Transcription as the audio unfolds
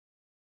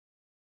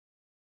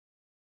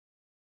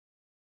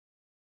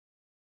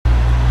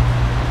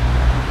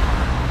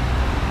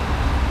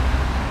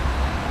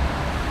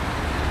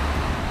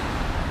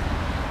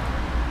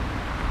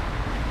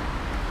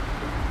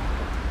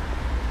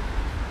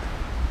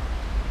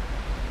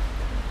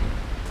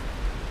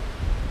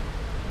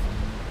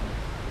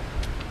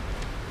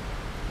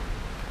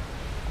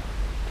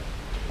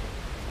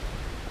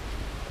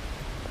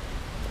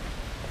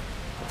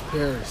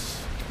Paris.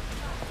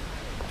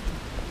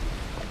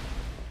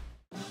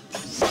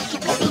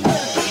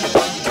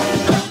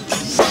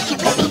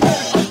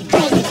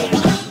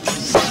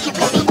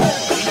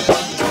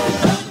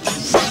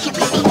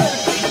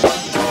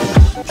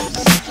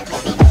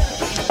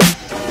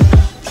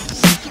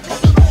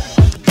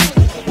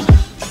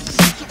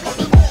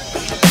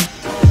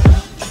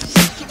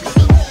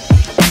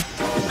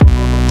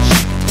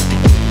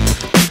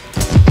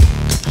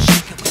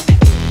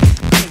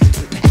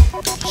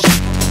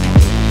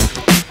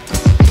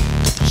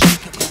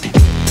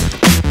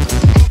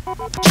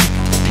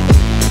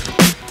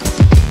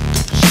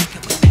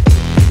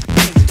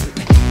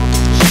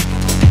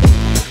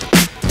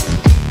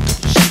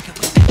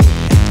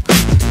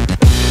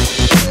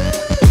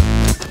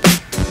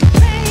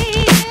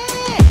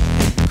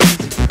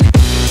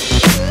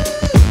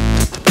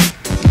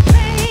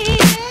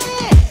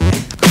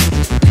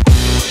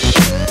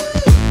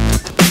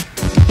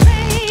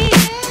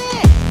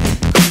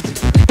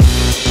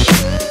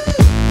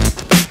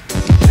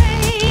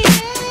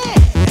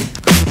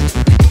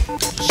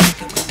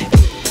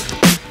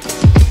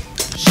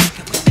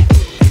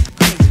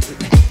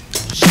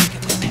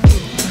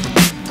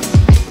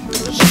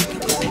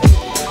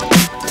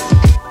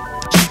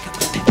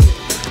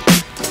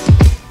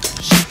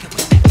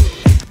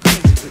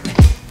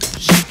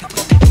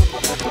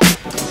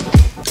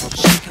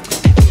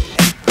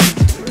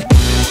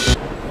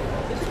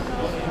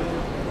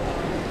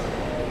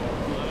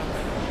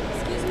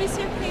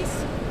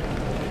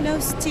 No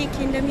stick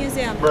in the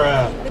museum.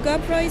 Bruh. The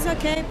GoPro is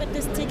okay, but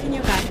the stick in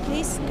your bag,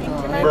 please. Thank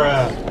you very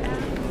Bruh. much.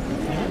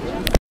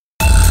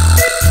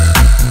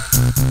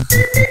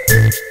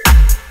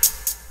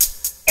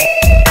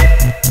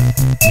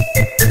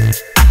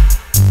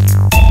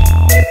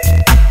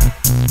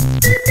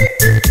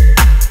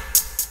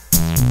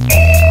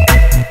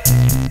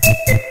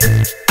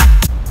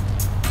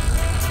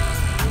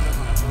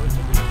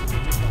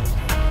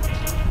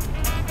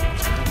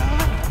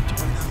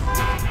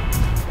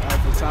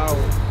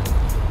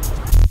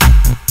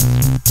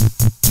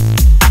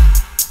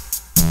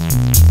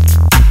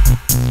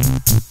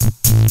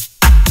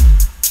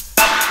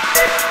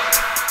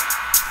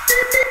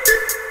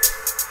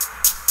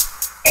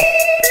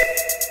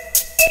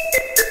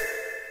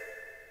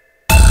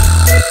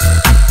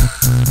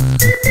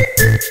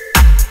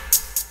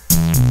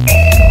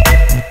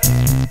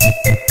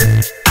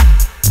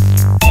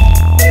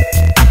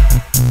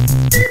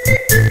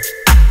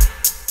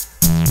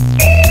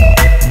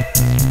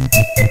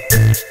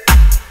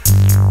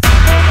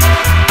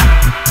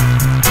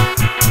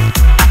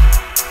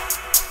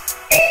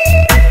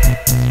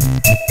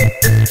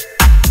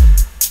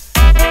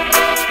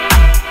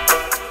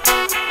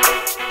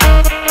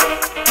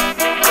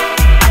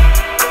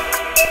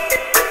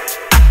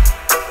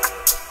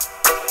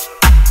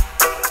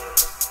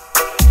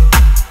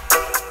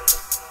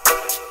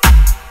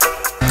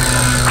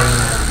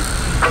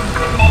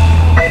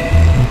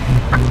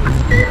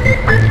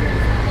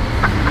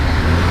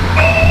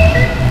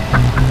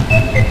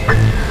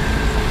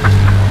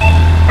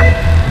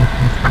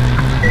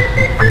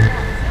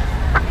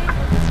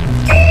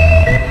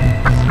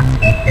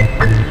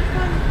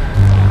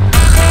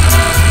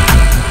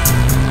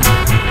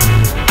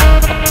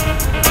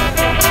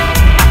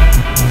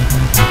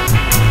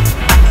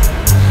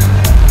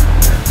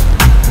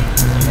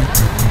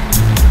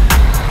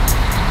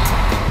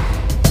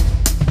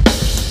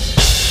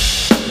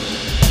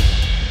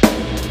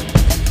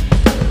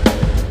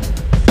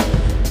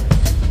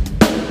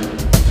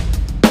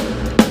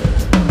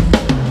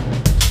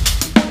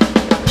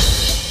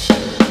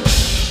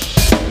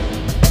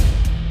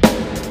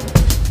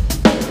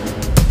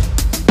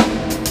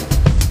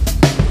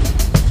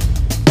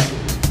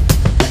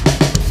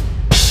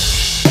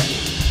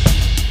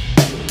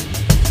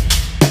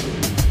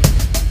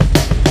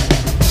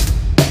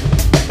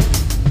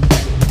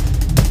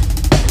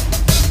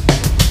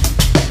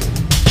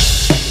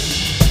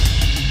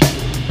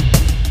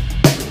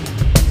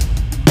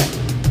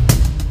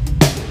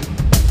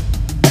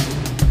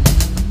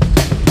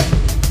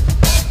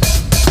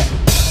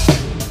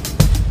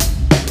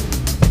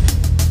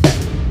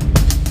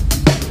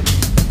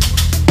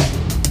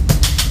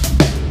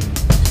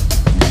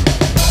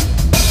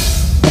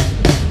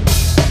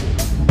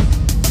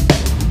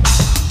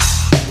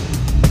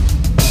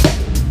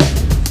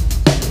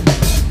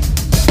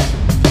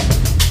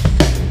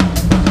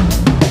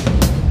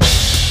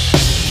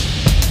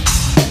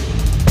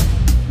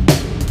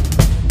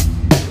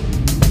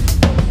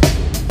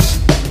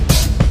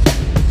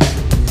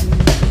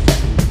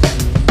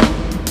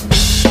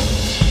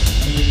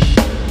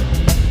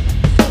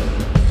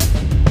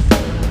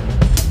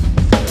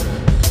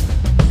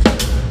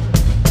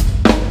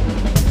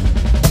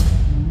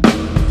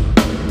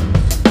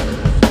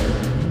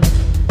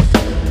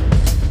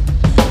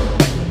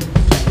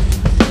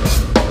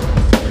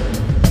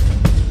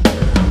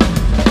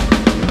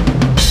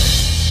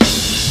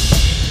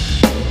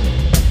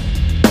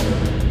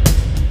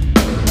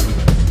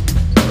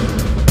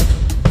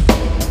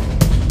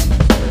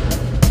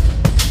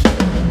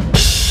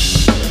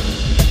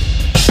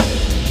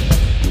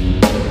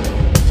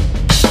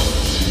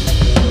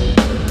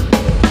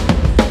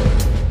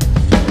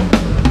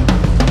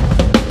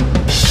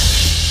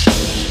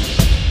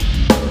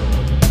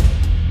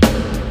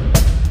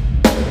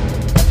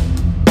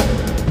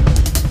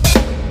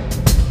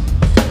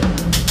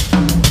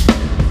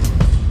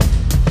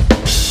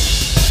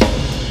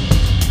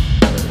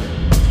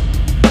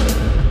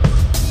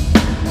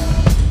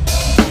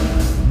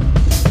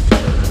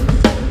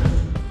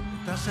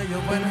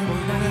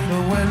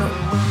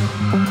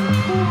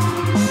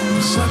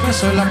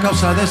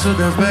 causa de su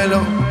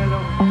desvelo.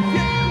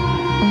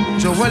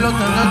 Yo vuelo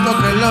tan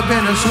alto que los pies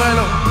en el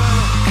suelo.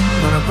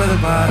 No me puede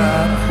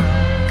parar,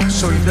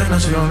 soy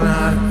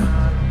internacional.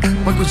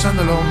 Voy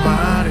cruzando los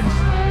mares,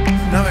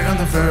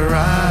 navegando en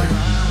Ferrari.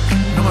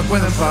 No me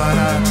pueden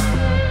parar,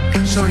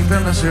 soy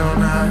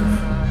internacional.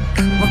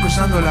 Voy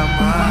cruzando la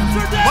mar.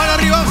 ¡Mano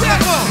arriba,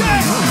 flaco!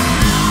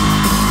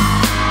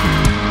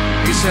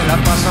 Y se la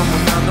pasan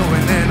montando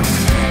veneno.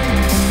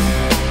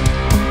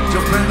 Yo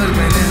prendo el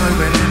veneno,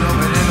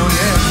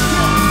 yeah.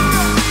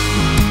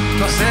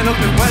 Tú haces lo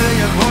que puedes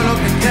y hago lo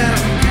que quiero.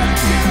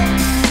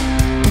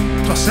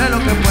 Tú haces lo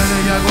que puedes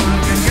y hago lo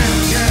que quiero.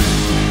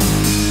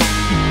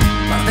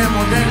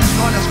 Partemos de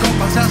las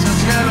copas hacia el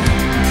cielo.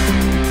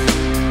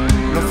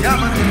 Los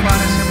diamantes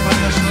parecen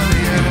payasos de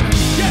hielo.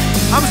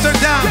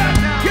 Amsterdam.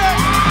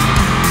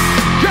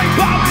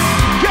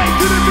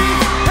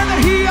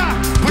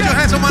 Put your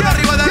hands up, mano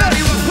arriba, dale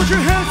arriba. Put your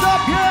hands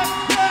up, yeah.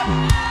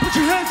 Put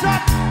your hands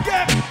up,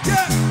 yeah.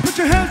 Put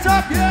your hands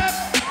up, yeah.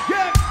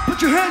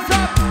 Put your hands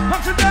up,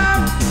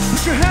 Amsterdam.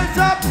 Put your hands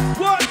up,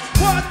 what?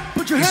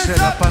 Put your hands up. Y se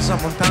la pasa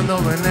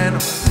montando veneno.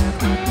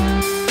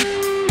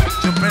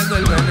 Yo prendo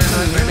el veneno,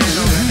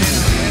 yeah.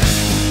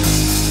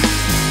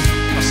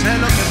 Yo sé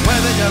lo que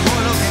puedo y hago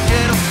lo que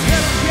quiero.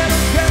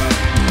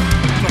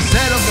 Yo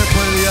sé lo que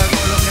puedo y hago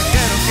lo que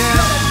quiero.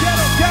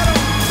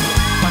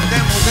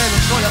 Partemos de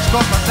los con las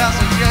copas hacia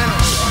el cielo.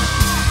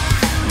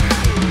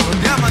 Los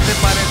diamantes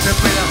parecen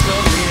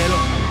pedazos de hielo.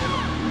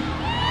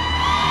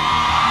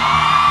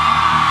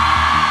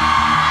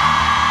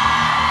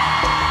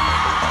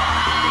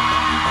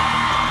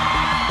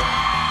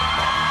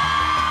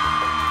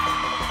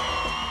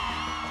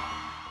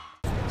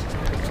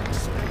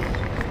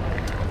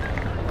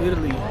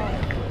 Italy.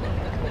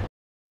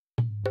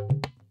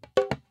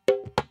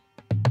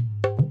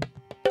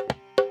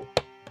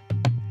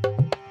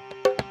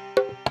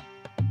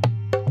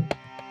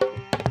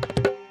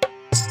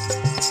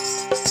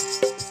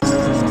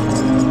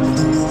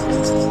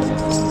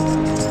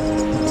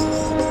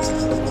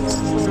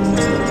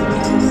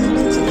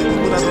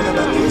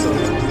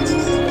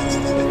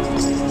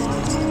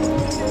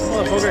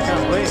 Motherfucker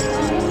can't play.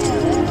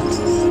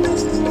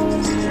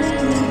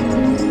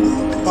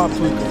 Pop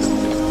tweaker.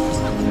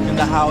 In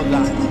the house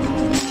line.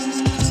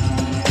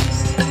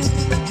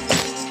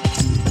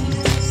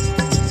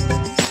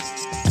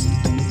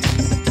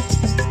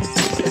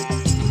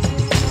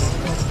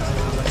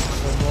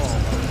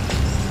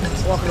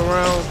 Walking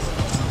around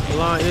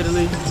Milan,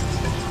 Italy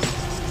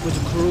with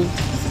the crew.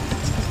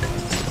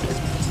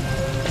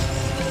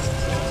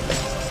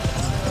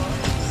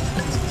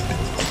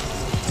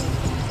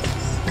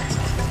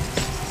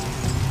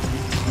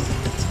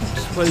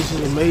 This place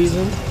is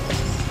amazing.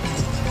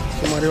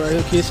 Somebody right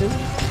here kissing.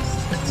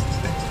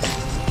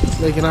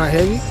 Making out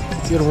heavy.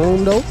 Get a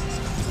room though.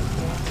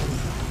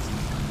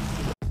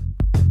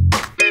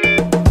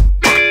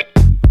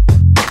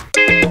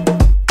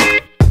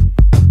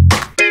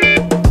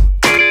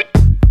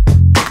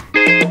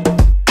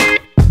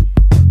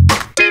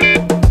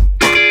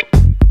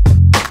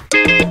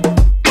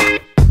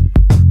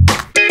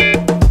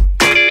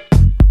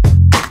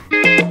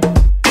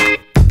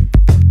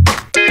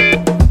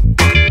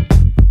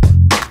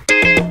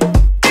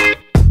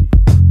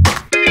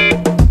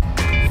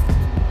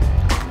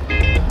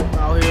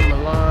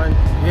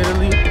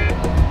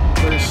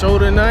 Show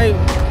tonight.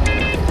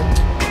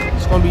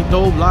 It's gonna be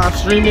dope live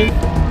streaming.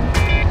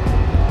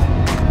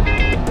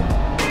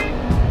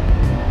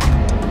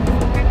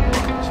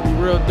 Should be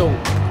real dope.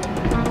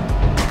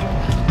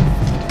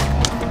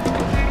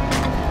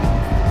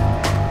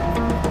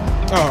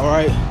 All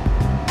right.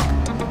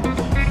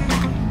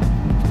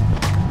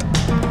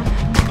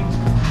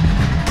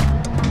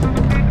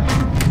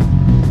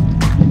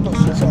 Oh,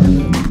 shit,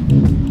 sorry.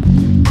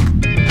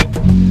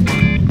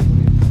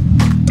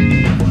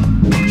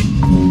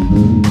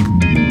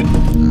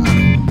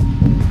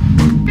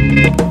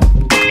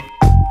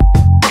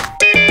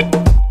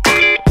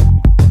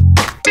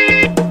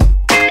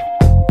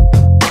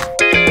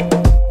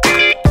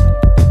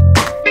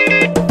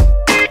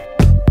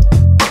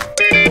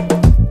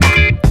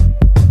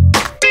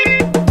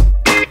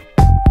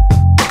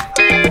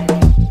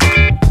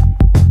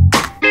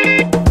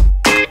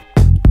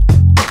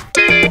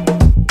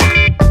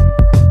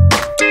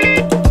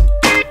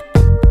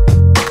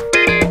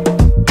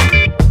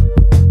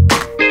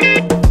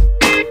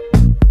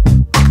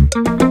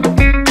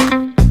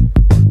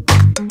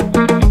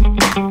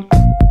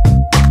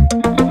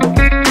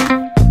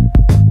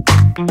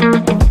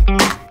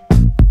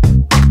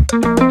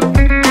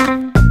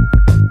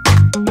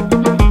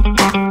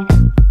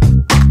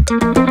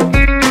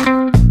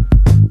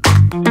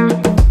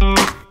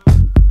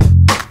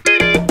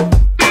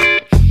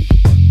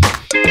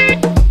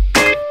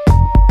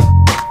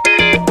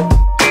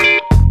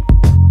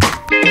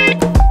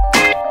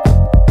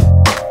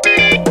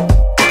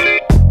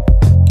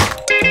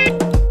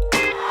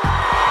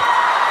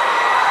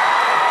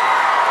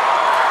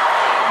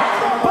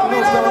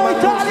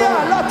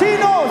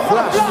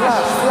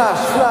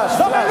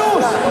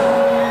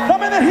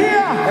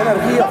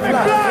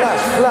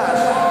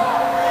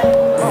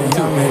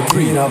 Ella me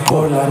tira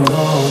por la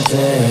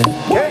noche.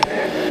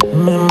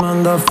 Me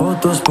manda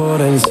fotos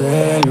por el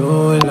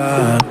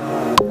celular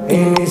y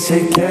ni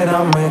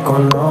siquiera me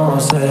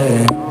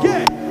conoce.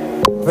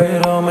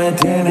 Pero me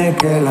tiene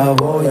que la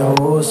voy a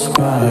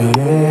buscar.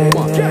 1,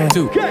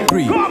 2,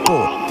 3, 4.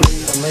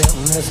 Tírame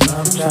un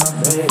Snapchat,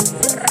 baby.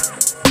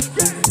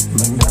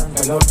 Me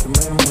encanta lo que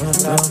me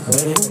muestras,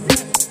 baby.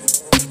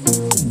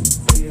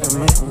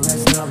 Tírame un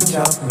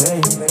Snapchat,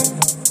 baby.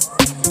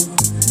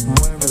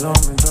 Muévelo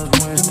mientras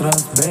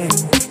muestras, baby.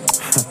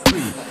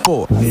 3,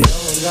 4. Y yo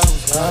voy a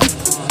buscar,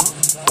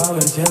 a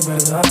ver si es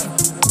verdad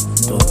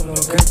todo lo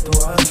que tú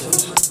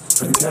haces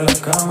frente a la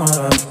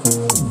cámara.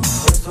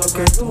 Eso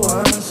que tú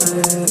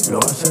haces, lo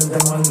haces de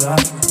maldad.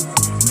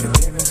 Que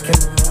tienes que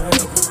me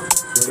muero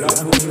de la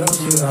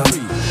curiosidad.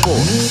 3,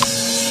 4.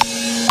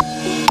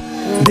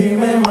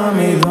 Dime,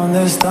 mami,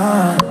 ¿dónde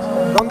estás?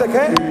 ¿Dónde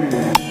qué?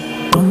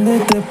 ¿Dónde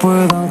te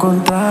puedo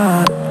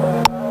encontrar?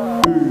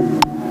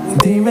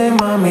 Dime,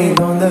 mami,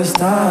 ¿dónde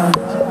estás?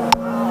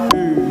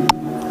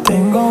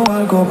 Tengo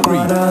algo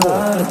para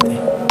darte.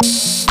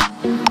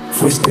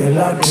 Fuiste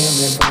la que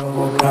me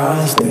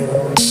provocaste.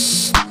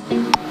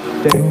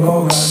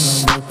 Tengo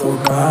ganas de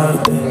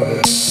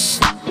tocarte.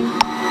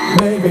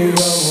 Baby,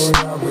 yo voy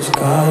a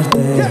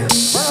buscarte.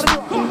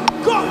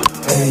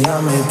 Ella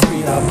me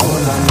tira por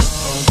la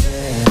noche.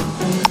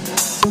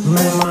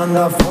 Me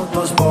manda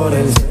fotos por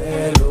el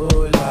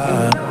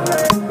celular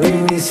y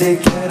ni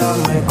siquiera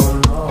me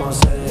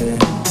conoce.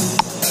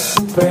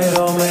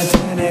 Pero me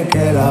tiene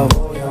que la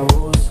voy a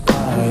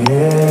buscar.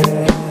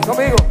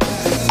 Conmigo.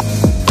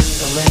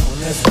 Tírame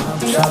un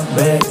Snapchat,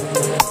 baby.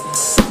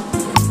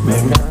 Me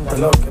encanta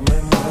lo que me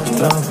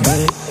muestras,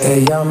 baby.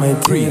 Ella me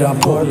tira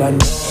por la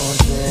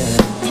noche,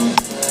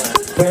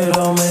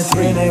 pero me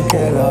tiene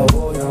que la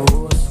voy a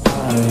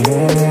buscar.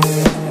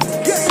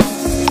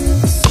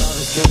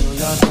 Sabes que yo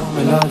ya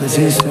tomé la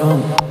decisión.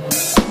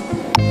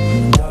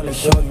 Dale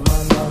show y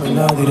mándame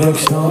la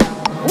dirección.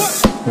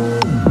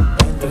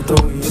 Entre tú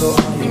y yo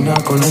hay una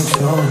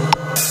conexión.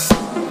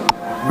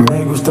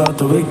 Me gusta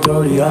tu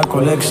Victoria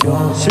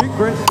colección.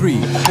 Secret. 3,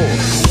 4.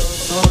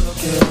 Solo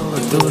quiero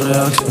ver tu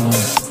reacción.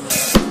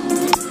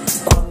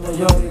 Cuando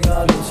yo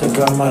diga luz se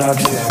calmará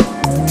acción.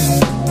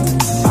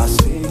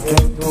 Así que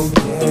tú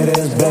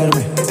quieres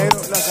verme.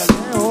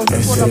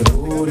 Ese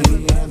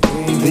booty en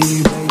 3D,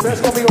 ¿Ves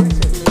baby. conmigo?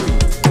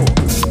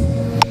 Dice.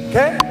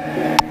 ¿Qué?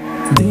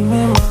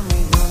 Dime, mami,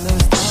 ¿dónde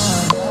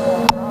estás?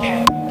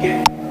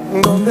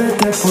 ¿Dónde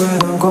te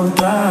puedo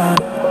encontrar?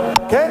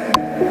 ¿Qué?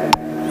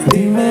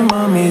 Dime,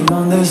 mami,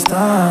 ¿dónde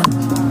estás?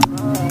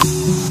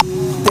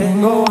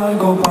 Tengo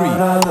algo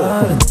para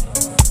darte.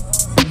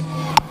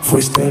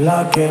 Fuiste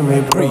la que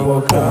me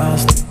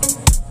provocaste.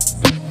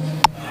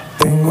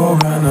 Tengo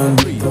ganas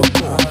de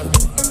tocarte.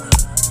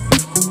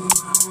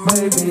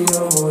 Baby,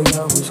 yo voy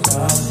a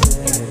buscarte.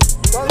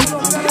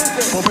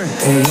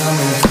 Ella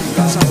me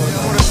tira por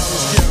la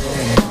noche.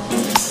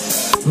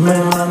 Me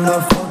manda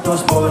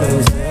fotos por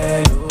el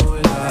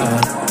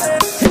celular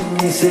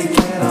y ni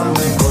siquiera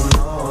me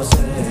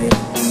conoce.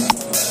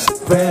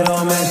 Pero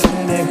me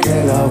tiene que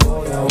la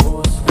voy a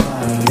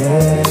buscar.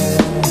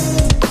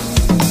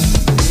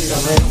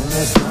 Tírame un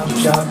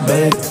Snapchat,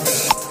 baby.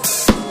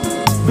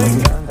 Me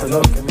encanta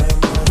lo que me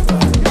muestra.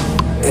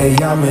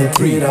 Ella me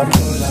tira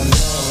por la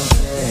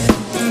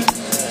noche,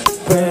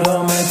 pero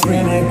me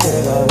tiene que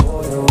la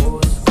voy a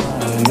buscar.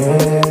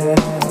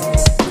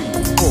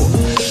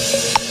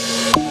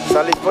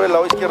 Salís por el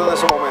lado izquierdo en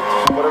ese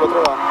momento. Por el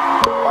otro lado.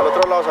 Al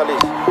otro lado salís.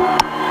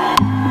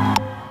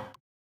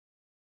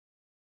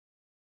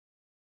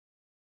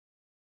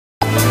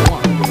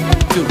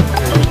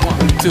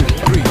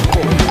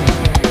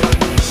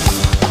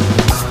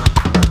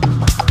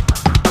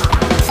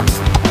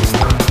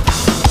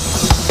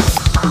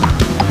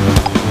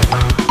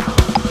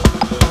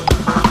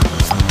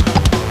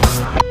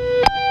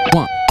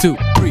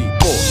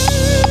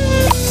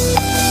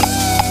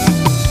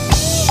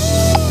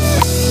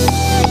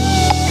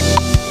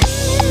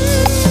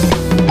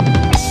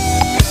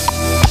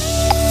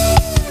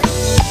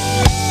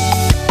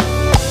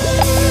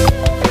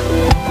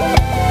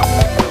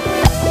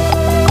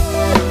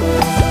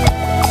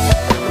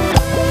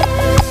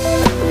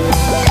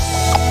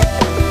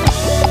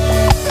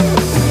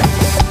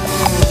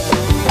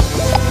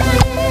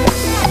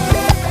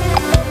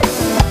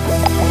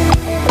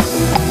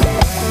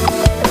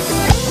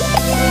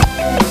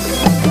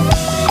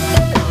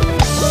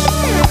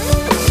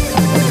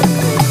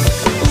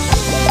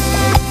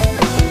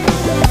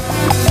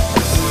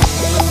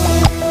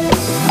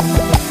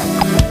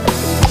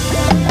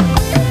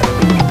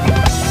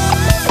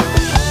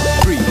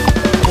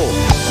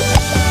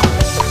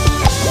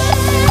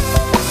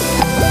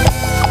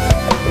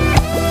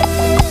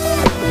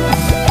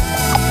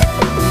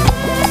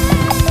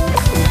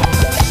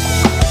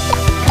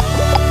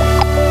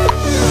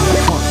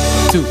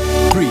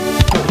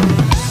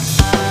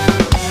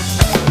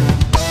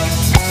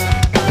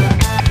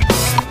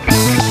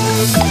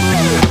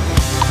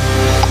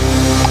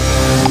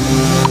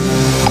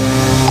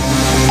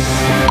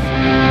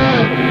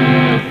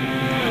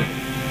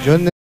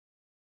 Chimba,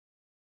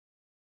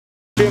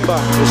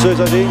 eso es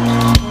así.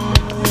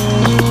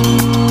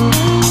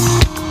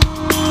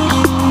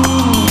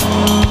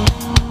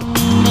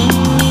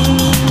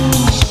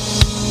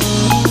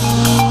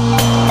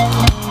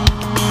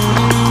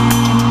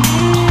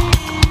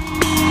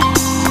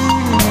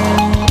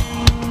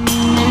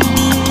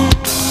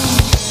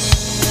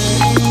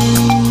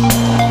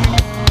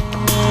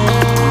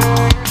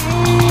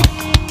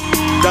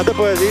 Ya te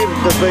puedes ir,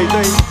 despedite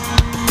ahí.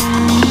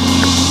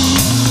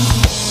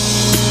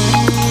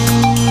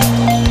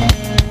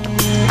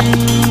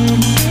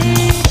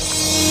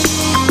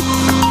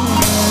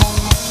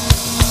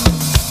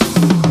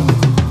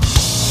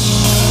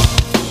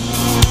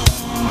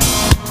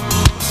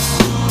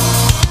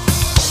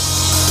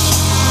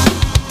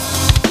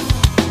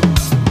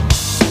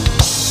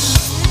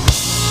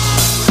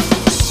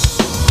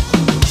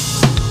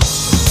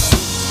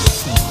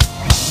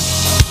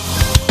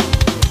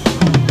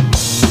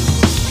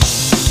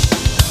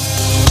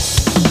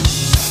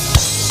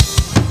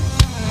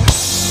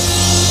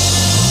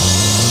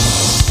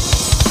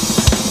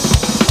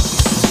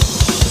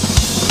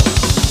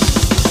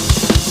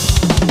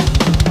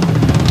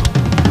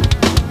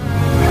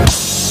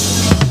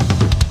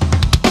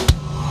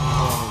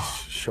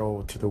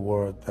 Show to the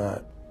world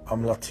that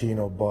I'm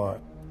Latino,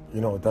 but you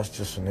know, that's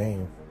just a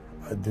name.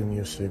 I do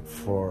music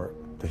for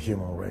the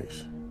human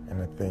race,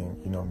 and I think,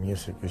 you know,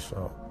 music is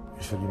a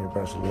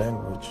universal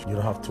language. You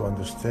don't have to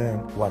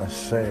understand what I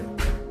say,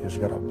 you just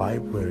gotta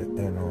vibe with it.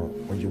 You know,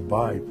 when you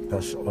vibe,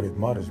 that's all it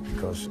matters,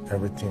 because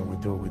everything we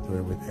do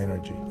it with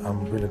energy.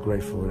 I'm really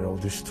grateful with all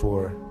this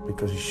tour,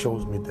 because it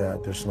shows me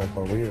that there's no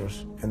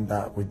barriers, and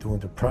that we're doing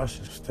the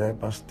process. Step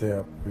by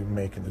step, we're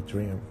making the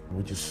dream.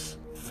 We just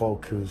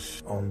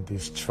focus on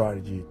this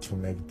strategy to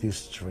make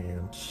this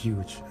dream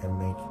huge and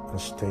make a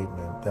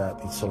statement that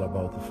it's all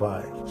about the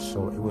vibe.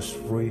 So it was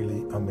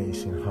really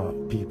amazing how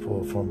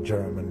people from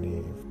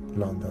Germany,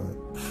 London,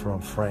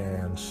 from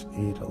France,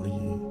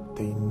 Italy,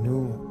 they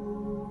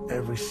knew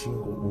every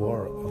single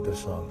word of the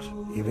songs,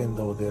 even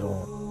though they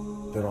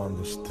don't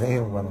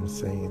understand what I'm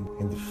saying,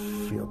 and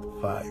they feel the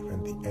vibe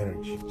and the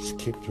energy. Just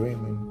keep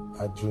dreaming.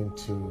 I dream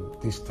to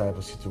this type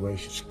of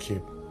situations.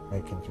 Keep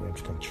making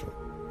dreams come true.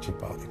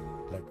 Keep out.